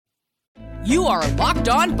You are Locked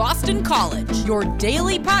On Boston College, your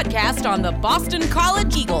daily podcast on the Boston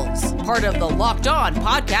College Eagles, part of the Locked On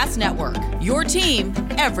Podcast Network, your team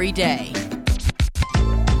every day.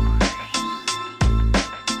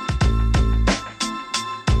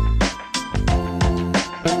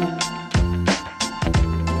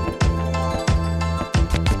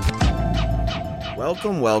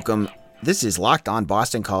 Welcome. This is Locked On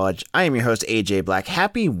Boston College. I am your host, AJ Black.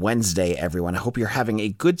 Happy Wednesday, everyone. I hope you're having a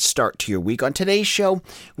good start to your week. On today's show,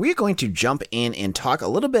 we're going to jump in and talk a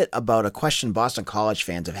little bit about a question Boston College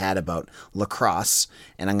fans have had about lacrosse,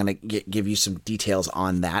 and I'm going to give you some details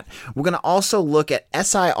on that. We're going to also look at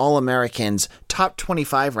SI All-Americans top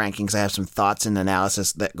 25 rankings. I have some thoughts and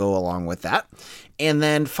analysis that go along with that. And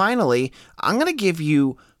then finally, I'm going to give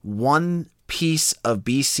you one piece of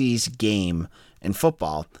BC's game in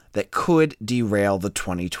football that could derail the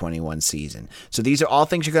 2021 season. So these are all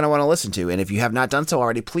things you're going to want to listen to. And if you have not done so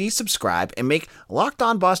already, please subscribe and make Locked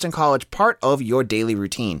On Boston College part of your daily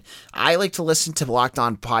routine. I like to listen to Locked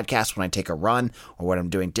On podcasts when I take a run or when I'm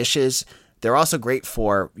doing dishes. They're also great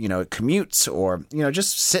for, commutes or,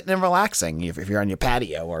 just sitting and relaxing if you're on your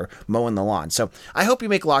patio or mowing the lawn. So I hope you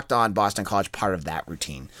make Locked On Boston College part of that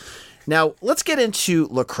routine. Now, let's get into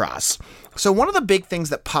lacrosse. So one of the big things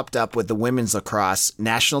that popped up with the Women's Lacrosse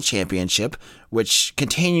National Championship, which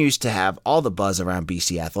continues to have all the buzz around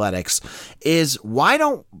BC athletics, is why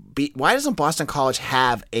doesn't Boston College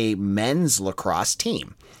have a men's lacrosse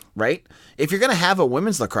team, right? If you're going to have a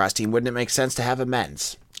women's lacrosse team, wouldn't it make sense to have a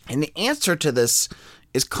men's? And the answer to this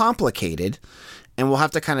is complicated, and we'll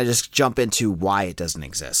have to kind of just jump into why it doesn't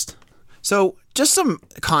exist. So just some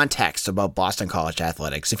context about Boston College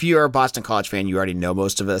athletics. If you are a Boston College fan, you already know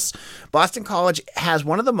most of this. Boston College has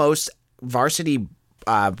one of the most varsity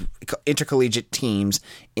intercollegiate teams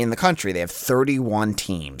in the country. They have 31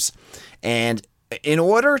 teams. And in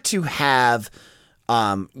order to have,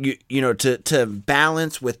 to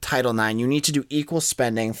balance with Title IX, you need to do equal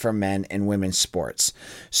spending for men and women's sports.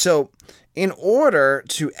 So in order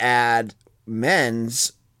to add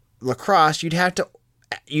men's lacrosse, you'd have to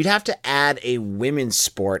add a women's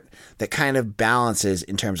sport that kind of balances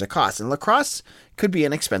in terms of cost. And lacrosse could be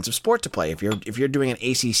an expensive sport to play. If you're doing an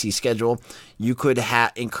ACC schedule, you could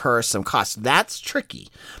incur some costs. That's tricky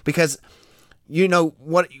because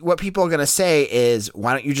what people are going to say is,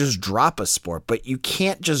 why don't you just drop a sport? But you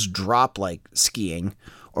can't just drop like skiing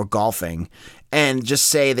or golfing and just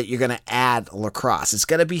say that you're going to add lacrosse. It's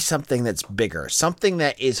got to be something that's bigger, something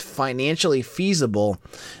that is financially feasible,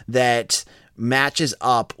 that matches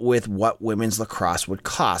up with what women's lacrosse would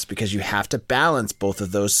cost, because you have to balance both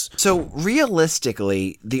of those. So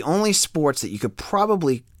realistically, the only sports that you could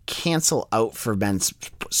probably cancel out for men's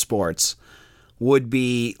sports would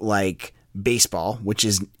be like baseball, which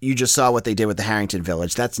is, you just saw what they did with the Harrington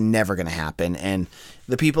Village. That's never going to happen. And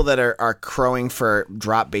the people that are crowing for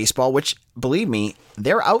drop baseball, which, believe me,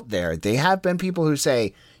 they're out there. They have been people who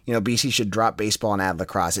say, BC should drop baseball and add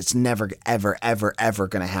lacrosse. It's never, ever, ever, ever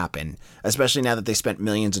going to happen, especially now that they spent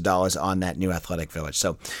millions of dollars on that new athletic village.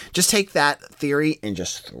 So just take that theory and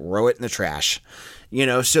just throw it in the trash.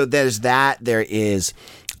 So there's that. There is,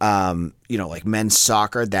 like men's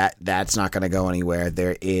soccer, that's not going to go anywhere.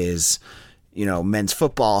 There is, men's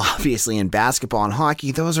football, obviously, and basketball and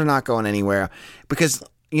hockey. Those are not going anywhere because,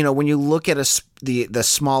 when you look at the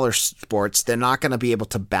smaller sports, they're not going to be able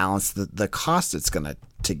to balance the cost it's going to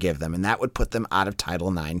give them, and that would put them out of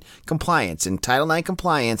Title IX compliance. And Title IX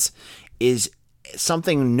compliance is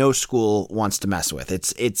something no school wants to mess with.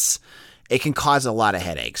 It can cause a lot of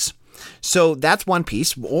headaches. So that's one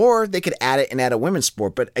piece. Or they could add it and add a women's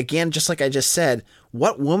sport. But again, just like I just said,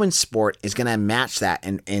 what women's sport is going to match that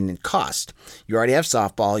in cost? You already have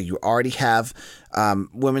softball. You already have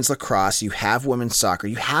women's lacrosse. You have women's soccer.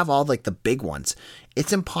 You have all like the big ones.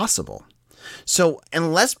 It's impossible. So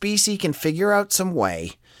unless BC can figure out some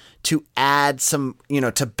way to add some,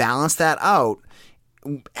 to balance that out,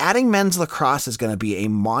 adding men's lacrosse is going to be a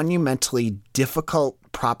monumentally difficult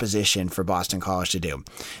proposition for Boston College to do.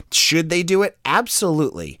 Should they do it?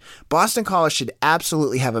 Absolutely. Boston College should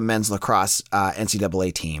absolutely have a men's lacrosse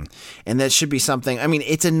NCAA team. And that should be something,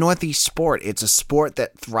 it's a Northeast sport. It's a sport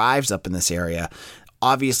that thrives up in this area.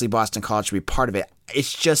 Obviously, Boston College should be part of it.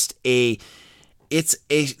 It's just it's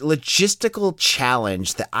a logistical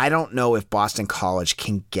challenge that I don't know if Boston College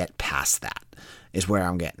can get past that, is where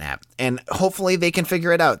I'm getting at. And hopefully they can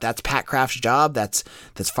figure it out. That's Pat Kraft's job. That's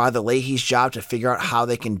Father Leahy's job to figure out how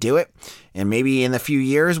they can do it. And maybe in a few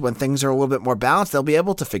years when things are a little bit more balanced, they'll be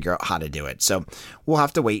able to figure out how to do it. So we'll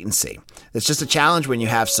have to wait and see. It's just a challenge when you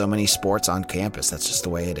have so many sports on campus. That's just the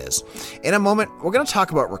way it is. In a moment, we're going to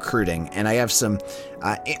talk about recruiting, and I have some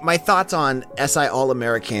my thoughts on SI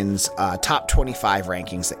All-American's top 25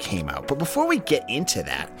 rankings that came out. But before we get into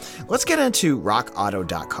that, let's get into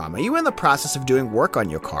rockauto.com. Are you in the process of doing work on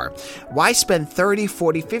your car? Why spend 30,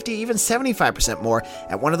 40, 50, even 75% more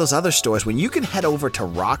at one of those other stores when you can head over to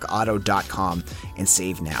rockauto.com and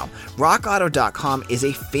save now? Rockauto.com is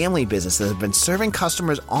a family business that has been serving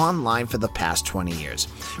customers online for the past 20 years.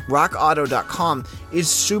 Rockauto.com is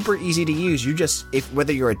super easy to use.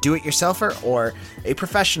 Whether you're a do-it-yourselfer or a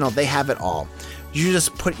professional, they have it all. You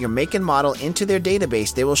just put your make and model into their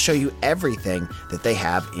database. They will show you everything that they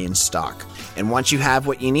have in stock. And once you have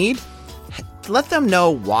what you need, let them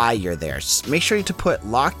know why you're there. Make sure to put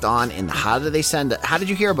Locked On in the how did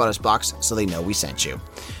you hear about us box so they know we sent you.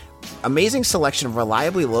 Amazing selection of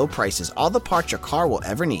reliably low prices, all the parts your car will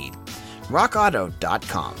ever need.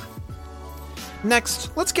 rockauto.com.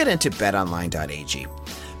 Next, let's get into betonline.ag.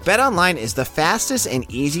 BetOnline is the fastest and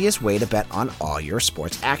easiest way to bet on all your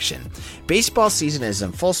sports action. Baseball season is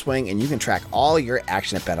in full swing, and you can track all your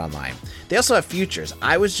action at BetOnline. They also have futures.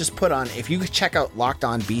 I was just put on, if you could check out Locked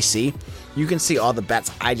On BC, you can see all the bets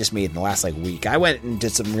I just made in the last week. I went and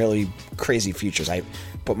did some really crazy futures. I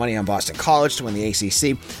put money on Boston College to win the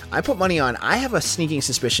ACC. I have a sneaking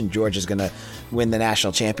suspicion Georgia's going to win the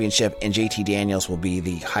national championship and JT Daniels will be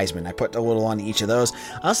the Heisman. I put a little on each of those.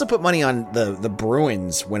 I also put money on the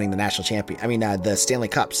Bruins winning the national the Stanley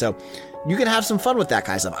Cup. So you can have some fun with that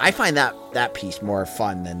kind of stuff. I find that piece more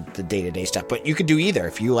fun than the day-to-day stuff, but you could do either.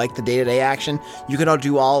 If you like the day-to-day action, you can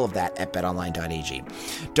do all of that at betonline.ag.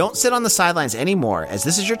 Don't sit on the sidelines anymore, as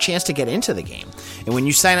this is your chance to get into the game. And when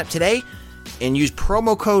you sign up today and use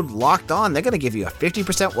promo code Locked On, they're going to give you a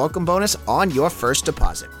 50% welcome bonus on your first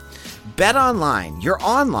deposit. BetOnline, your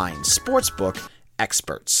online sportsbook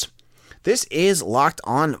experts. This is Locked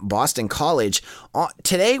On Boston College.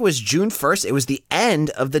 Today was June 1st. It was the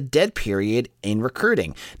end of the dead period in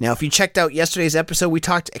recruiting. Now, if you checked out yesterday's episode, we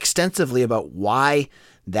talked extensively about why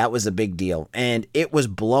that was a big deal. And it was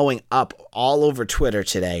blowing up all over Twitter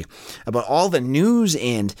today about all the news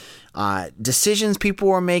and decisions people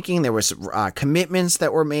were making. There was commitments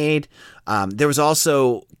that were made. There was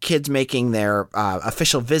also kids making their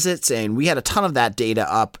official visits, and we had a ton of that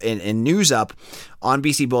data up and news up on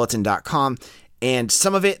bcbulletin.com. And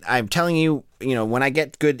some of it, I'm telling you, when I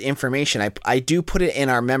get good information, I do put it in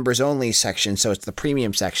our members only section. So it's the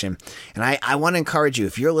premium section. And I want to encourage you,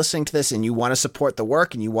 if you're listening to this and you want to support the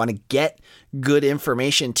work and you want to get good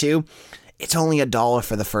information too, it's only $1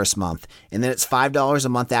 for the first month. And then it's $5 a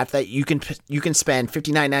month after that. You can spend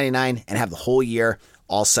 $59.99 and have the whole year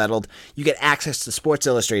all settled. You get access to Sports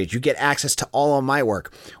Illustrated. You get access to all of my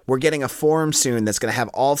work. We're getting a forum soon that's going to have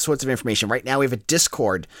all sorts of information. Right now we have a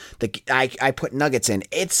Discord that I put nuggets in.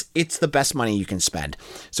 It's the best money you can spend.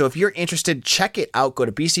 So if you're interested, check it out. Go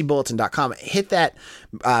to bcbulletin.com, hit that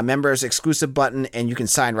members exclusive button, and you can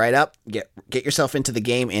sign right up, get yourself into the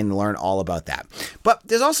game and learn all about that. But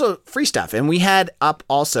there's also free stuff, and we had up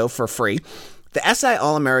also for free the SI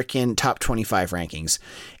All-American Top 25 rankings.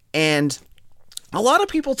 And a lot of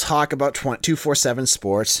people talk about 247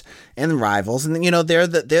 Sports and Rivals, and they're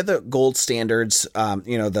the gold standards,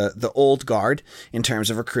 the old guard in terms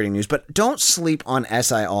of recruiting news. But don't sleep on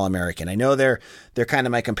SI All-American. I know they're kind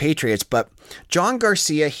of my compatriots, but John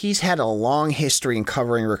Garcia, he's had a long history in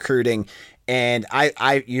covering recruiting. And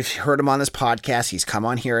you've heard him on this podcast. He's come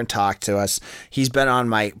on here and talked to us. He's been on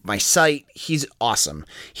my site. He's awesome.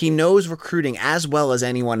 He knows recruiting as well as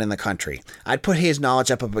anyone in the country. I'd put his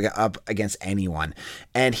knowledge up against anyone.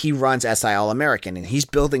 And he runs SI All-American, and he's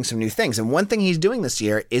building some new things. And one thing he's doing this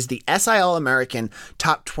year is the SI All-American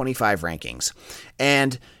Top 25 rankings.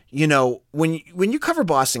 And when you cover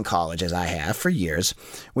Boston College, as I have for years,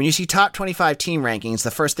 when you see top 25 team rankings,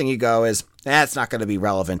 the first thing you go is, that's not going to be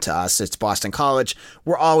relevant to us. It's Boston College.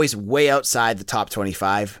 We're always way outside the top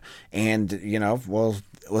 25. And,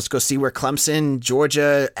 let's go see where Clemson,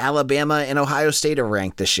 Georgia, Alabama, and Ohio State are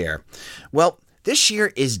ranked this year. Well, this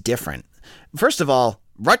year is different. First of all,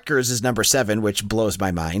 Rutgers is number 7, which blows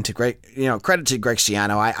my mind. Credit to Greg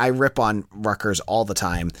Schiano. I rip on Rutgers all the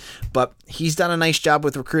time, but he's done a nice job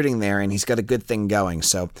with recruiting there, and he's got a good thing going.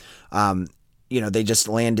 So, they just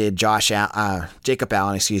landed Jacob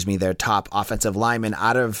Allen, their top offensive lineman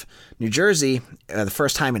out of New Jersey, the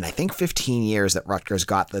first time in, I think, 15 years that Rutgers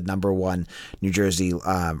got the number 1 New Jersey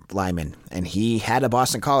lineman, and he had a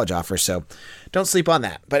Boston College offer, so don't sleep on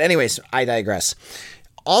that. But anyways, I digress.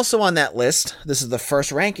 Also on that list, this is the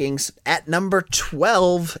first rankings. At number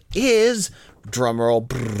 12 is,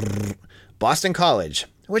 drumroll, Boston College,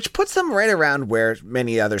 which puts them right around where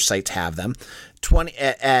many other sites have them, 20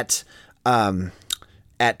 at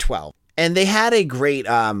 12. And they had a great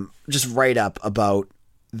just write up about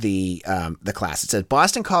the class. It said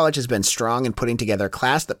Boston College has been strong in putting together a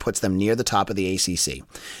class that puts them near the top of the ACC.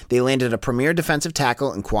 They landed a premier defensive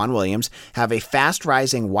tackle in Quan Williams, have a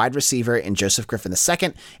fast-rising wide receiver in Joseph Griffin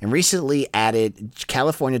II, and recently added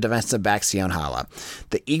California defensive back Sion Hala.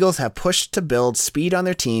 The Eagles have pushed to build speed on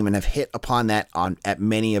their team and have hit upon that at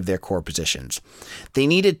many of their core positions. They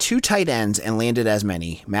needed 2 tight ends and landed as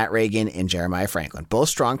many, Matt Reagan and Jeremiah Franklin, both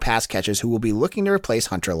strong pass catchers who will be looking to replace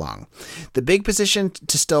Hunter Long. The big position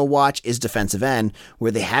to still watch is defensive end,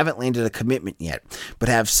 where they haven't landed a commitment yet, but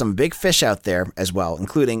have some big fish out there as well,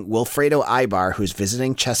 including Wilfredo Ibar, who's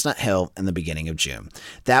visiting Chestnut Hill in the beginning of June.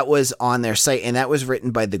 That was on their site, and that was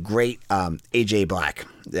written by the great AJ Black.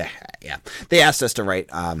 Yeah. They asked us to write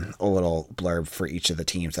a little blurb for each of the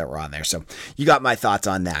teams that were on there, so you got my thoughts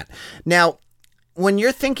on that. Now, when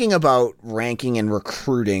you're thinking about ranking and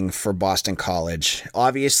recruiting for Boston College,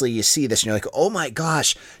 obviously you see this and you're like, oh my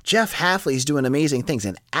gosh, Jeff Hafley's doing amazing things.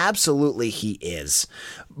 And absolutely he is.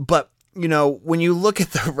 But, you know, when you look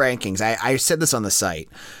at the rankings, I said this on the site,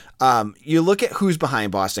 you look at who's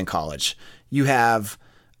behind Boston College. You have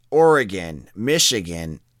Oregon,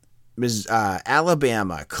 Michigan,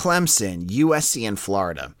 Alabama, Clemson, USC, and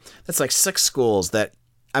Florida. That's like 6 schools that,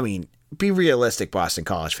 I mean, be realistic, Boston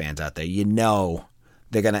College fans out there. You know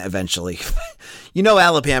they're going to eventually,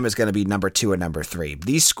 Alabama is going to be number 2 or number 3.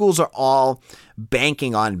 These schools are all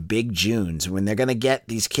banking on big Junes when they're going to get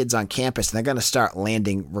these kids on campus and they're going to start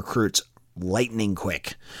landing recruits lightning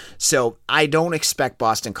quick. So I don't expect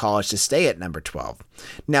Boston College to stay at number 12.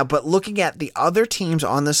 Now, but looking at the other teams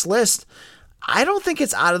on this list, I don't think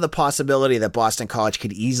it's out of the possibility that Boston College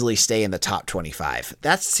could easily stay in the top 25.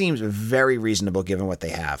 That seems very reasonable given what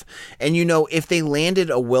they have. And, if they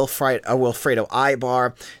landed a Wilfredo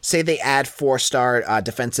Ibar, say they add 4-star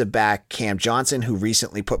defensive back Cam Johnson, who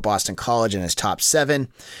recently put Boston College in his top 7,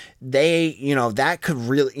 that could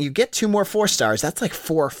really, you get 2 more 4-stars. That's like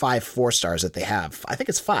 4 or 5 4-stars that they have. I think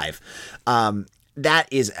it's 5. That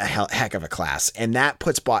is a heck of a class. And that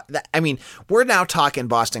puts, we're now talking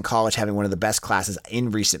Boston College having one of the best classes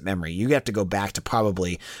in recent memory. You have to go back to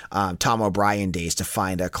probably Tom O'Brien days to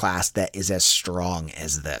find a class that is as strong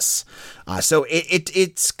as this. So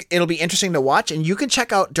it'll be interesting to watch, and you can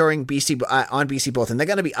check out during BC on BC Both, and they're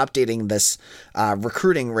going to be updating this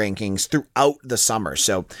recruiting rankings throughout the summer.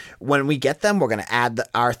 So when we get them, we're going to add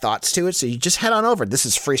our thoughts to it. So you just head on over. This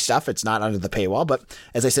is free stuff. It's not under the paywall, but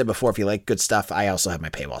as I said before, if you like good stuff, I also have my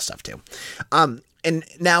paywall stuff too. And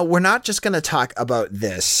now we're not just going to talk about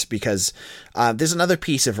this because there's another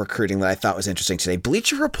piece of recruiting that I thought was interesting today.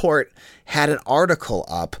 Bleacher Report had an article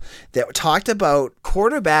up that talked about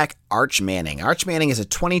quarterback Arch Manning. Arch Manning is a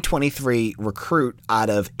 2023 recruit out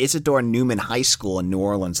of Isidore Newman High School in New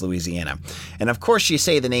Orleans, Louisiana. And of course, you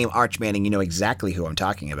say the name Arch Manning, you know exactly who I'm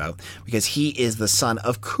talking about because he is the son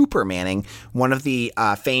of Cooper Manning, one of the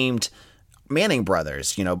famed Manning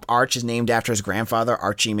brothers. Arch is named after his grandfather,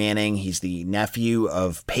 Archie Manning. He's the nephew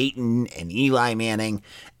of Peyton and Eli Manning.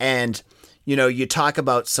 And, you talk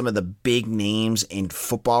about some of the big names in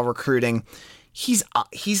football recruiting. He's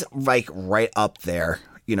like right up there,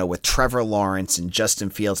 with Trevor Lawrence and Justin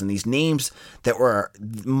Fields and these names that were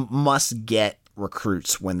must get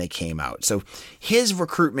recruits when they came out. So his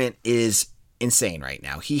recruitment is insane right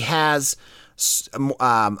now. He has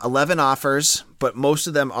 11 offers, but most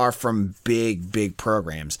of them are from big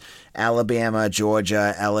programs. Alabama,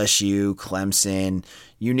 Georgia, LSU, Clemson,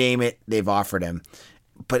 you name it, they've offered him.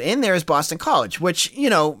 But in there is Boston College, which,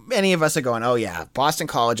 many of us are going, oh yeah, Boston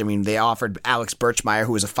College. I mean, they offered Alex Birchmeyer,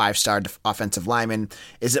 who was a 5-star offensive lineman.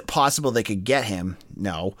 Is it possible they could get him?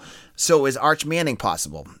 No. So is Arch Manning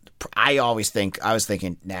possible? I was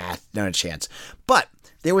thinking, nah, no chance. But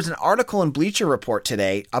there was an article in Bleacher Report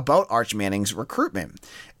today about Arch Manning's recruitment,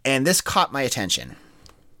 and this caught my attention.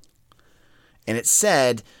 And it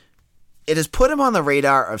said, it has put him on the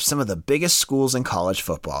radar of some of the biggest schools in college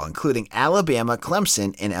football, including Alabama,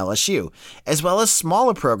 Clemson, and LSU, as well as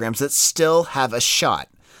smaller programs that still have a shot,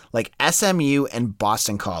 like SMU and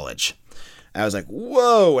Boston College. I was like,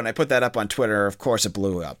 whoa, when I put that up on Twitter, of course it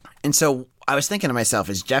blew up. And so I was thinking to myself,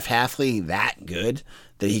 is Jeff Hafley that good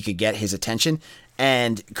that he could get his attention?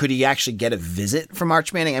 And could he actually get a visit from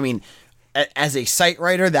Arch Manning? I mean, as a site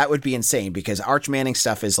writer, that would be insane because Arch Manning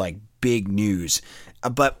stuff is like big news.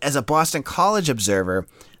 But as a Boston College observer,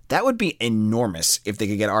 that would be enormous if they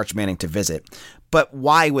could get Arch Manning to visit. But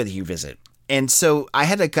why would he visit? And so I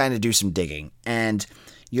had to kind of do some digging, and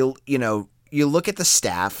you look at the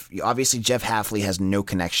staff. Obviously, Jeff Hafley has no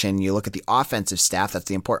connection. You look at the offensive staff. That's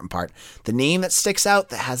the important part. The name that sticks out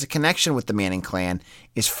that has a connection with the Manning clan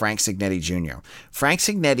is Frank Cignetti Jr. Frank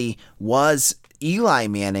Cignetti was Eli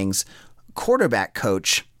Manning's quarterback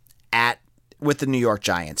coach with the New York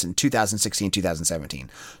Giants in 2016, 2017.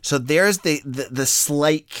 So there's the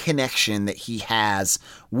slight connection that he has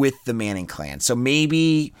with the Manning clan. So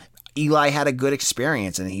maybe Eli had a good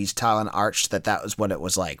experience, and he's telling Arch that was what it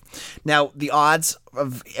was like. Now, the odds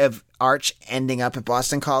of Arch ending up at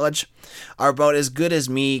Boston College are about as good as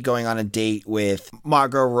me going on a date with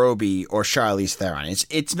Margot Robbie or Charlize Theron.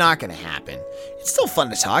 It's not going to happen. It's still fun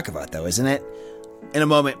to talk about, though, isn't it? In a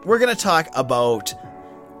moment, we're going to talk about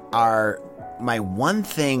my one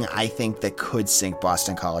thing I think that could sink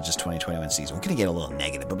Boston College's 2021 season. We're going to get a little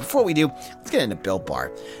negative, but before we do, let's get into Built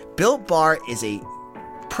Bar. Built Bar is a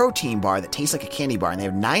protein bar that tastes like a candy bar, and they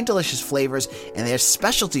have 9 delicious flavors, and they have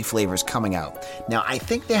specialty flavors coming out. Now, I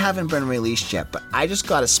think they haven't been released yet, but I just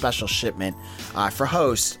got a special shipment for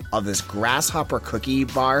hosts of this grasshopper cookie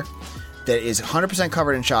bar that is 100%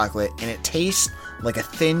 covered in chocolate, and it tastes like a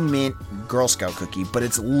Thin Mint Girl Scout cookie, but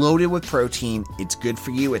it's loaded with protein. It's good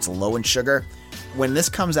for you. It's low in sugar. When this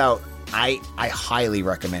comes out, I highly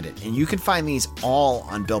recommend it. And you can find these all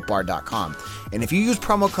on BuiltBar.com. And if you use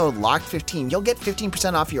promo code LOCKED15, you'll get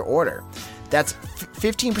 15% off your order. That's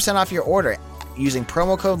 15% off your order using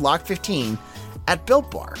promo code LOCKED15 at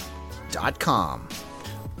BuiltBar.com.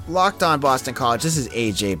 Locked on Boston College, this is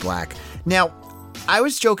AJ Black. Now, I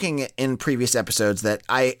was joking in previous episodes that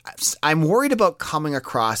I'm worried about coming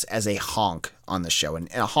across as a honk on the show. And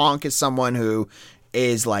a honk is someone who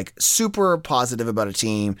is like super positive about a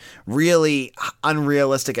team, really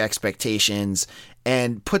unrealistic expectations,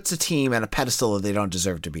 and puts a team at a pedestal that they don't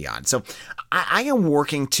deserve to be on. So I am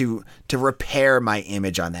working to repair my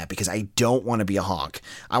image on that, because I don't want to be a honk.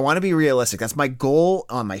 I want to be realistic. That's my goal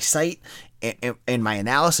on my site and my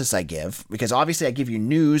analysis I give, because obviously I give you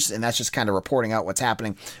news, and that's just kind of reporting out what's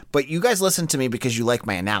happening. But you guys listen to me because you like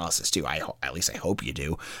my analysis too. At least I hope you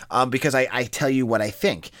do, because I tell you what I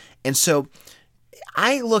think. And so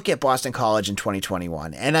I look at Boston College in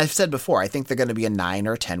 2021, and I've said before, I think they're going to be a 9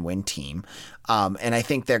 or 10 win team. And I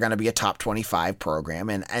think they're going to be a top 25 program.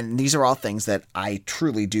 And these are all things that I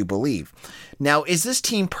truly do believe. Now, is this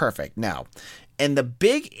team perfect? No. And the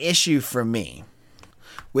big issue for me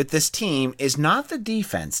with this team is not the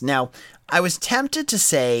defense. Now, I was tempted to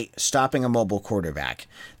say stopping a mobile quarterback.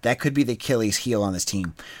 That could be the Achilles heel on this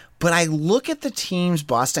team. But I look at the teams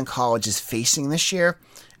Boston College is facing this year,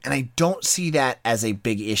 and I don't see that as a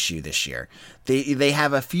big issue this year. They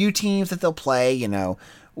have a few teams that they'll play,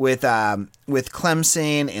 with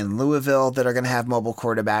Clemson and Louisville that are going to have mobile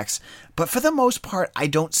quarterbacks. But for the most part, I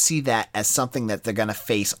don't see that as something that they're going to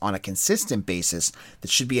face on a consistent basis that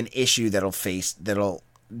should be an issue that'll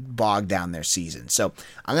bog down their season. So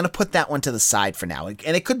I'm going to put that one to the side for now.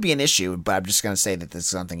 And it could be an issue, but I'm just going to say that this is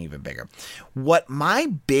something even bigger. What my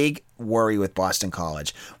big worry with Boston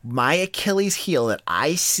College, my Achilles heel that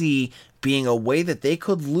I see being a way that they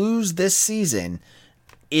could lose this season,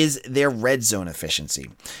 is their red zone efficiency.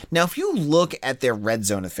 Now, if you look at their red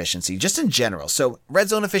zone efficiency, just in general, so red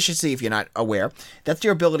zone efficiency, if you're not aware, that's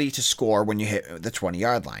your ability to score when you hit the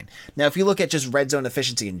 20-yard line. Now, if you look at just red zone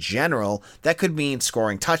efficiency in general, that could mean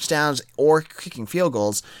scoring touchdowns or kicking field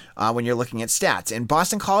goals when you're looking at stats. And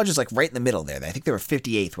Boston College is like right in the middle there. I think they were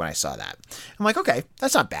 58th when I saw that. I'm like, okay,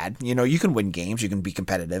 that's not bad. You can win games, you can be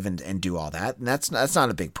competitive and do all that, and that's not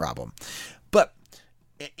a big problem. But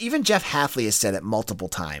even Jeff Hafley has said it multiple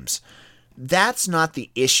times. That's not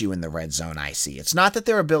the issue in the red zone I see. It's not that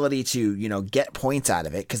their ability to, get points out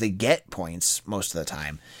of it, because they get points most of the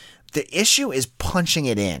time. The issue is punching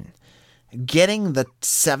it in, getting the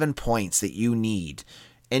 7 points that you need.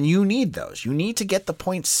 And you need those. You need to get the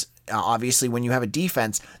points, obviously, when you have a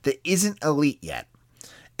defense that isn't elite yet.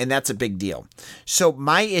 And that's a big deal. So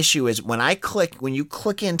my issue is when you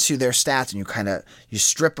click into their stats and you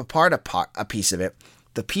strip apart a piece of it,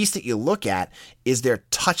 the piece that you look at is their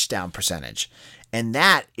touchdown percentage. And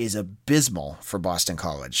that is abysmal for Boston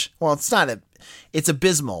College. Well, it's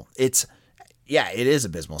abysmal. It is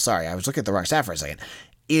abysmal. Sorry, I was looking at the wrong stat for a second.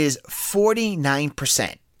 It is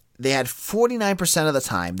 49%. They had 49% of the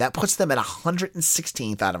time. That puts them at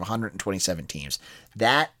 116th out of 127 teams.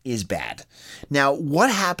 That is bad. Now,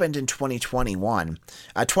 what happened in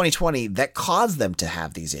 2020 that caused them to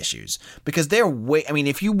have these issues? Because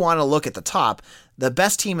if you want to look at the top, the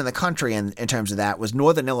best team in the country in terms of that was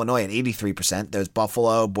Northern Illinois at 83%. There's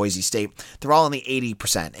Buffalo, Boise State. They're all in the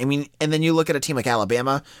 80%. I mean, and then you look at a team like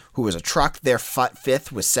Alabama, who was a truck. Their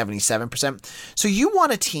fifth was 77%. So you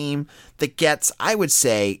want a team that gets, I would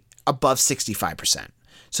say, above 65%.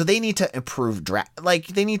 So they need to improve,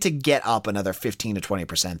 they need to get up another 15 to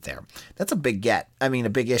 20% there. That's a big a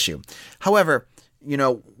big issue. However,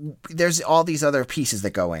 there's all these other pieces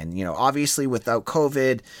that go in. Obviously without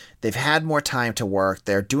COVID, they've had more time to work.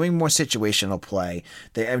 They're doing more situational play.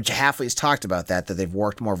 Hafley's talked about that they've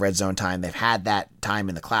worked more red zone time. They've had that time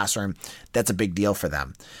in the classroom. That's a big deal for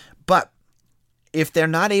them. But if they're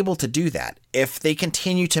not able to do that, if they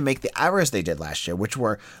continue to make the errors they did last year, which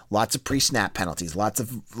were lots of pre-snap penalties, lots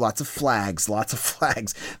of flags,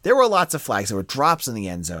 there were lots of flags. There were drops in the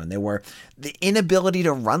end zone. There were the inability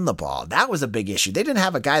to run the ball. That was a big issue. They didn't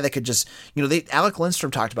have a guy that could just, Alec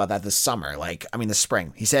Lindstrom talked about that this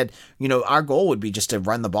spring. He said, our goal would be just to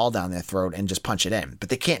run the ball down their throat and just punch it in, but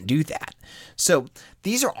they can't do that. So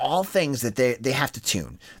these are all things that they have to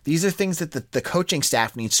tune. These are things that the coaching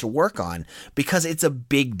staff needs to work on because it's a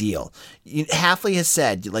big deal. Hafley has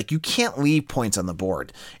said, you can't leave points on the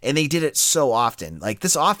board. And they did it so often.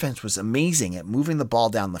 This offense was amazing at moving the ball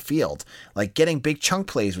down the field. Getting big chunk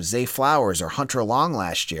plays with Zay Flowers or Hunter Long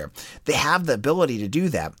last year. They have the ability to do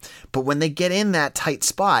that. But when they get in that tight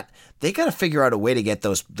spot, they got to figure out a way to get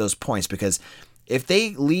those points, because if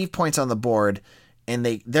they leave points on the board and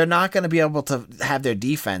they're not going to be able to have their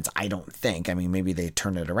defense, I don't think. I mean, maybe they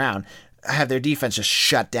turn it around, have their defense just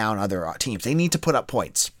shut down other teams. They need to put up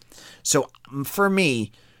points. So for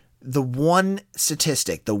me, the one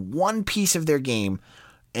statistic, the one piece of their game,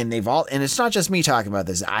 and it's not just me talking about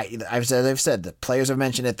this. I've said the players have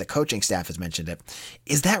mentioned it, the coaching staff has mentioned it,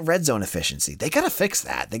 is that red zone efficiency. They got to fix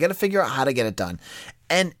that. They got to figure out how to get it done,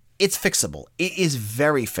 and it's fixable. It is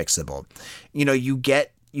very fixable.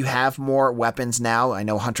 You have more weapons now. I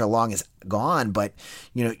know Hunter Long is gone, but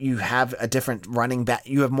you have a different running back.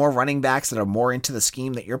 You have more running backs that are more into the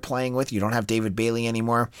scheme that you're playing with. You don't have David Bailey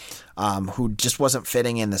anymore, who just wasn't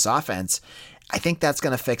fitting in this offense. I think that's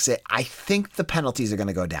going to fix it. I think the penalties are going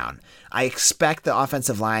to go down. I expect the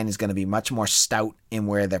offensive line is going to be much more stout in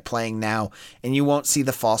where they're playing now, and you won't see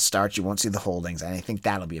the false starts. You won't see the holdings, and I think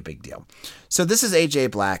that'll be a big deal. So this is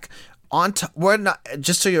AJ Black. We're not,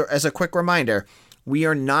 just so you're, as a quick reminder, we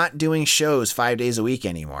are not doing shows 5 days a week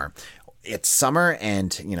anymore. It's summer,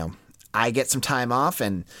 and I get some time off,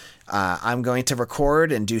 and I'm going to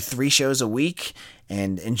record and do 3 shows a week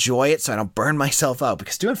and enjoy it so I don't burn myself out,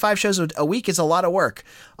 because doing 5 shows a week is a lot of work.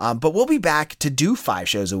 But we'll be back to do 5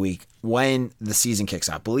 shows a week when the season kicks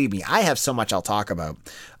off. Believe me, I have so much I'll talk about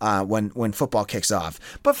when football kicks off.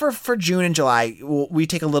 But for June and July, we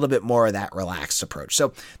take a little bit more of that relaxed approach.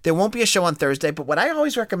 So there won't be a show on Thursday, but what I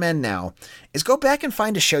always recommend now is go back and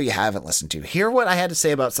find a show you haven't listened to. Hear what I had to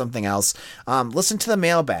say about something else. Listen to the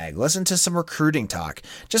mailbag. Listen to some recruiting talk.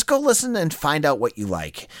 Just go listen and find out what you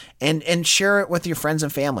like, and share it with your friends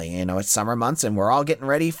and family. It's summer months, and we're all getting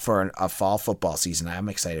ready for a fall football season. I'm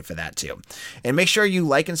excited for that too. And make sure you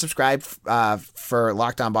like and subscribe for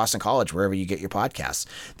Locked On Boston College, wherever you get your podcasts.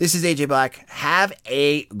 This is AJ Black. Have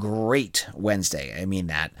a great Wednesday. I mean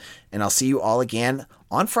that. And I'll see you all again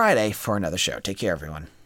on Friday for another show. Take care, everyone.